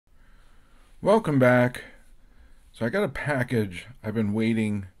Welcome back. So I got a package I've been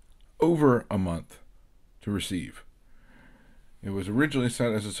waiting over a month to receive. It was originally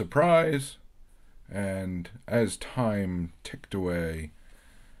sent as a surprise, and as time ticked away,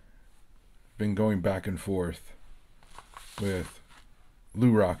 been going back and forth with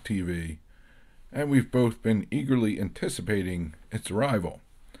Lurock TV, and we've both been eagerly anticipating its arrival.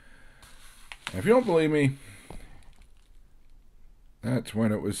 And if you don't believe me, that's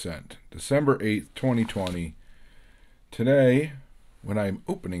when it was sent. December 8th, 2020. Today, when I'm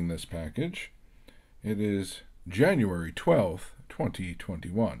opening this package, it is January 12th,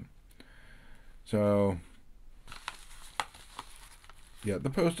 2021. So, yeah,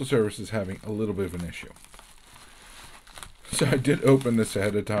 the Postal Service is having a little bit of an issue. So I did open this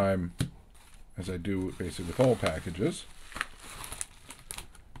ahead of time, as I do basically with all packages.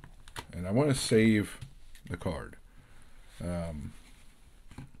 And I want to save the card.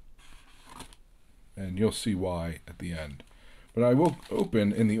 And you'll see why at the end. But I will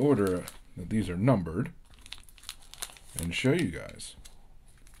open in the order that these are numbered and show you guys.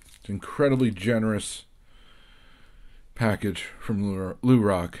 It's an incredibly generous package from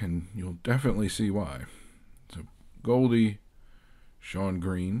Lurock, and you'll definitely see why. So Goldie, Shawn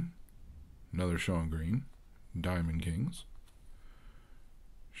Green, another Shawn Green, Diamond Kings,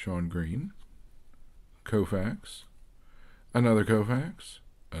 Shawn Green, Koufax, another Koufax,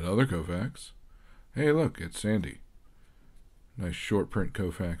 another Koufax. Hey, look, it's Sandy. Nice short print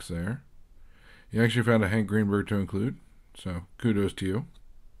Koufax there. You actually found a Hank Greenberg to include, so kudos to you.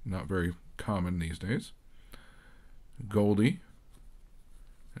 Not very common these days. Goldie,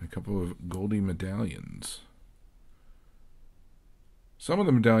 and a couple of Goldie medallions. Some of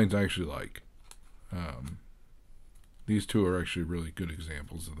the medallions I actually like. These two are actually really good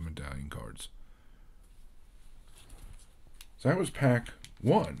examples of the medallion cards. So that was pack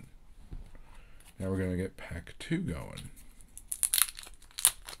 1. Now we're going to get pack 2 going.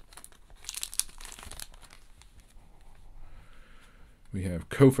 We have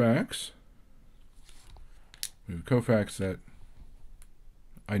Koufax. We have Koufax that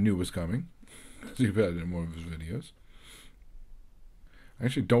I knew was coming, because you've had it in one of his videos. I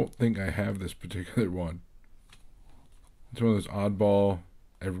actually don't think I have this particular one. It's one of those oddball,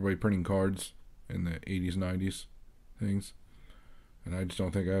 everybody printing cards in the 80s, 90s things. And I just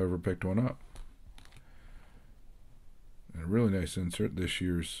don't think I ever picked one up. And a really nice insert, this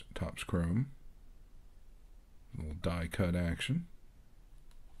year's Topps Chrome. A little die cut action.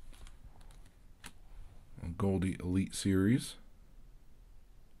 A Goldie Elite Series.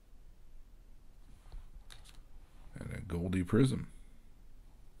 And a Goldie Prism.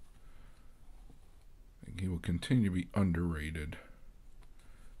 I think he will continue to be underrated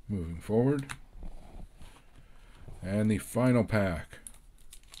moving forward. And the final pack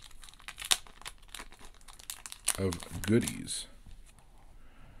of goodies.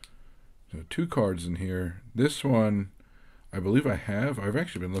 So 2 cards in here. This one, I believe I have. I've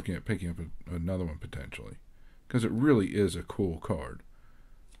actually been looking at picking up another one potentially, because it really is a cool card.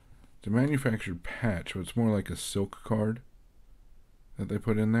 It's a manufactured patch, but it's more like a silk card that they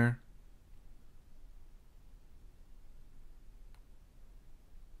put in there.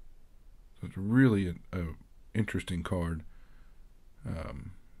 So it's really a interesting card.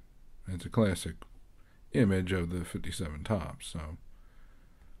 It's a classic image of the 57 Topps, so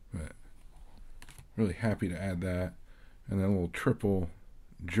but really happy to add that. And then a little triple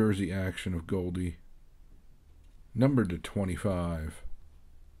jersey action of Goldie, numbered to 25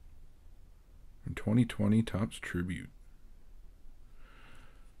 from 2020 Topps Tribute.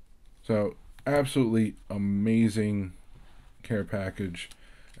 So absolutely amazing care package.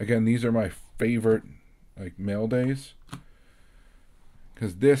 Again, these are my favorite like mail days,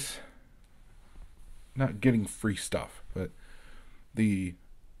 because this, not getting free stuff, but the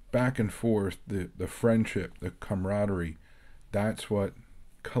back and forth, the friendship, the camaraderie, that's what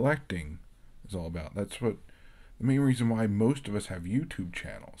collecting is all about. That's what the main reason why most of us have YouTube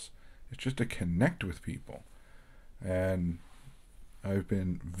channels. It's just to connect with people. And I've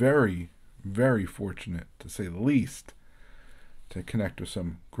been very, very fortunate, to say the least, to connect with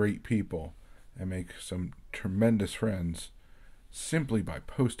some great people and make some tremendous friends simply by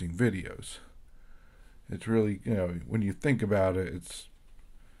posting videos. It's really, when you think about it, it's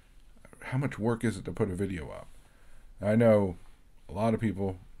how much work is it to put a video up? I know a lot of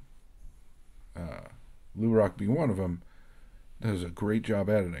people, Lurock being one of them, does a great job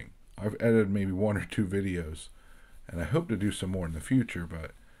editing. I've edited maybe 1 or 2 videos, and I hope to do some more in the future,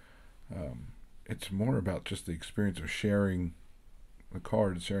 but it's more about just the experience of sharing the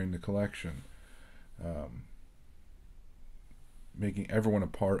cards, sharing the collection, making everyone a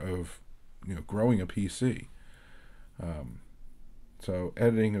part of growing a PC. So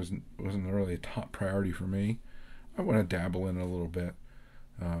editing wasn't really a top priority for me. I want to dabble in it a little bit,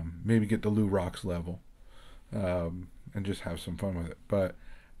 maybe get to Lou Rock's level, and just have some fun with it. But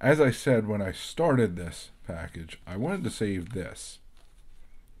as I said when I started this package, I wanted to save this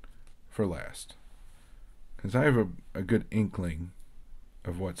for last, because I have a good inkling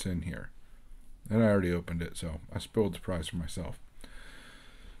of what's in here, and I already opened it, so I spoiled the surprise for myself.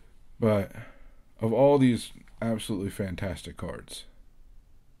 But of all these absolutely fantastic cards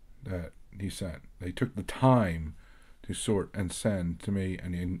that he sent, they took the time to sort and send to me,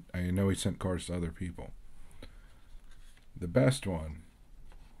 and I know he sent cards to other people. The best one,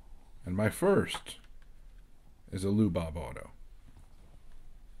 and my first, is a Lou Bob auto.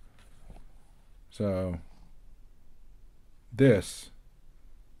 So this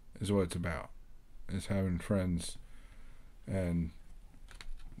is what it's about, is having friends, and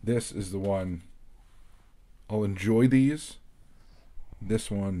this is the one. I'll enjoy these.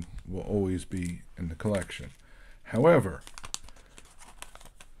 This one will always be in the collection. However,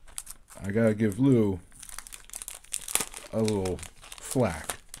 I gotta give Lou a little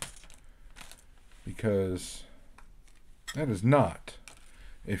flack, because that is not.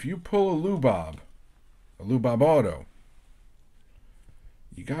 If you pull a Lou Bob auto,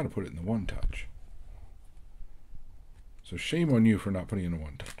 you gotta put it in the one touch. So shame on you for not putting in a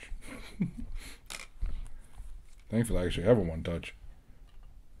one touch. Thankfully, I actually have a one touch.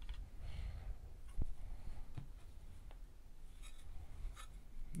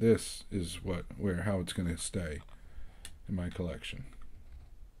 This is how it's going to stay in my collection.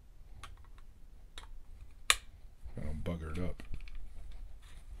 I don't bugger it up.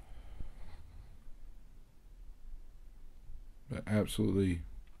 But absolutely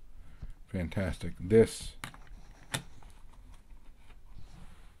fantastic. This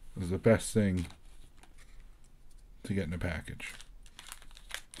is the best thing to get in a package.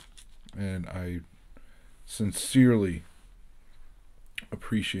 And I sincerely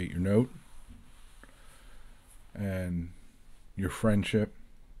appreciate your note and your friendship,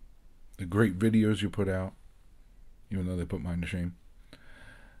 the great videos you put out, even though they put mine to shame.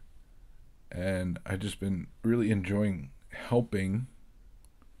 And I've just been really enjoying helping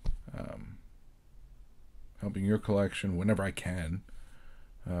your collection whenever I can.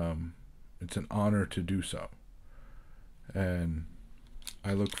 It's an honor to do so. And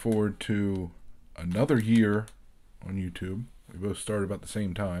I look forward to another year on YouTube. We both started about the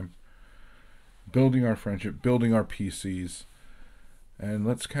same time, building our friendship, building our PCs, and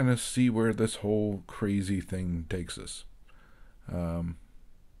let's kind of see where this whole crazy thing takes us.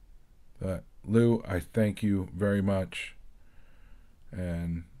 But Lou, I thank you very much,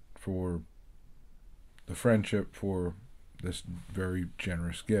 and for the friendship, for this very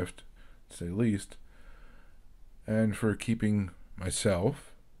generous gift, to say the least, and for keeping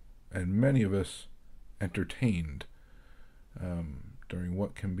myself and many of us entertained during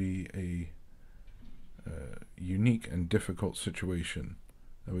what can be a unique and difficult situation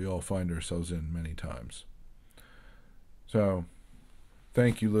that we all find ourselves in many times. So,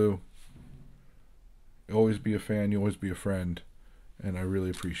 thank you, Lou. You'll always be a fan, you'll always be a friend, and I really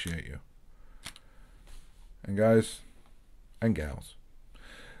appreciate you. And guys and gals,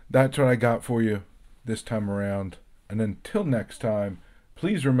 that's what I got for you this time around. And until next time,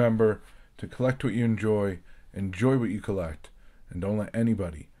 please remember to collect what you enjoy what you collect, and don't let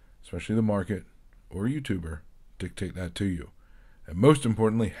anybody, especially the market or a YouTuber, dictate that to you. And most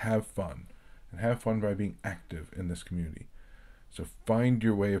importantly, have fun. And have fun by being active in this community. So find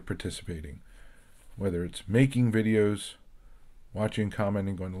your way of participating, whether it's making videos, watching,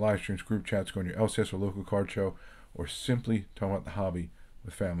 commenting, going to live streams, group chats, going to your LCS or local card show, or simply talking about the hobby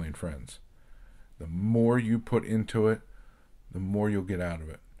with family and friends. The more you put into it, the more you'll get out of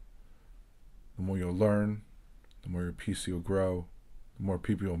it. The more you'll learn, the more your PC will grow, the more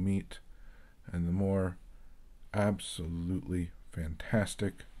people you'll meet, and the more absolutely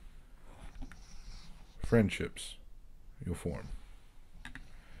fantastic friendships you'll form.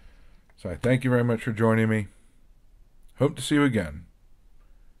 So I thank you very much for joining me. Hope to see you again.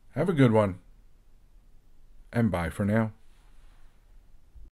 Have a good one, and bye for now.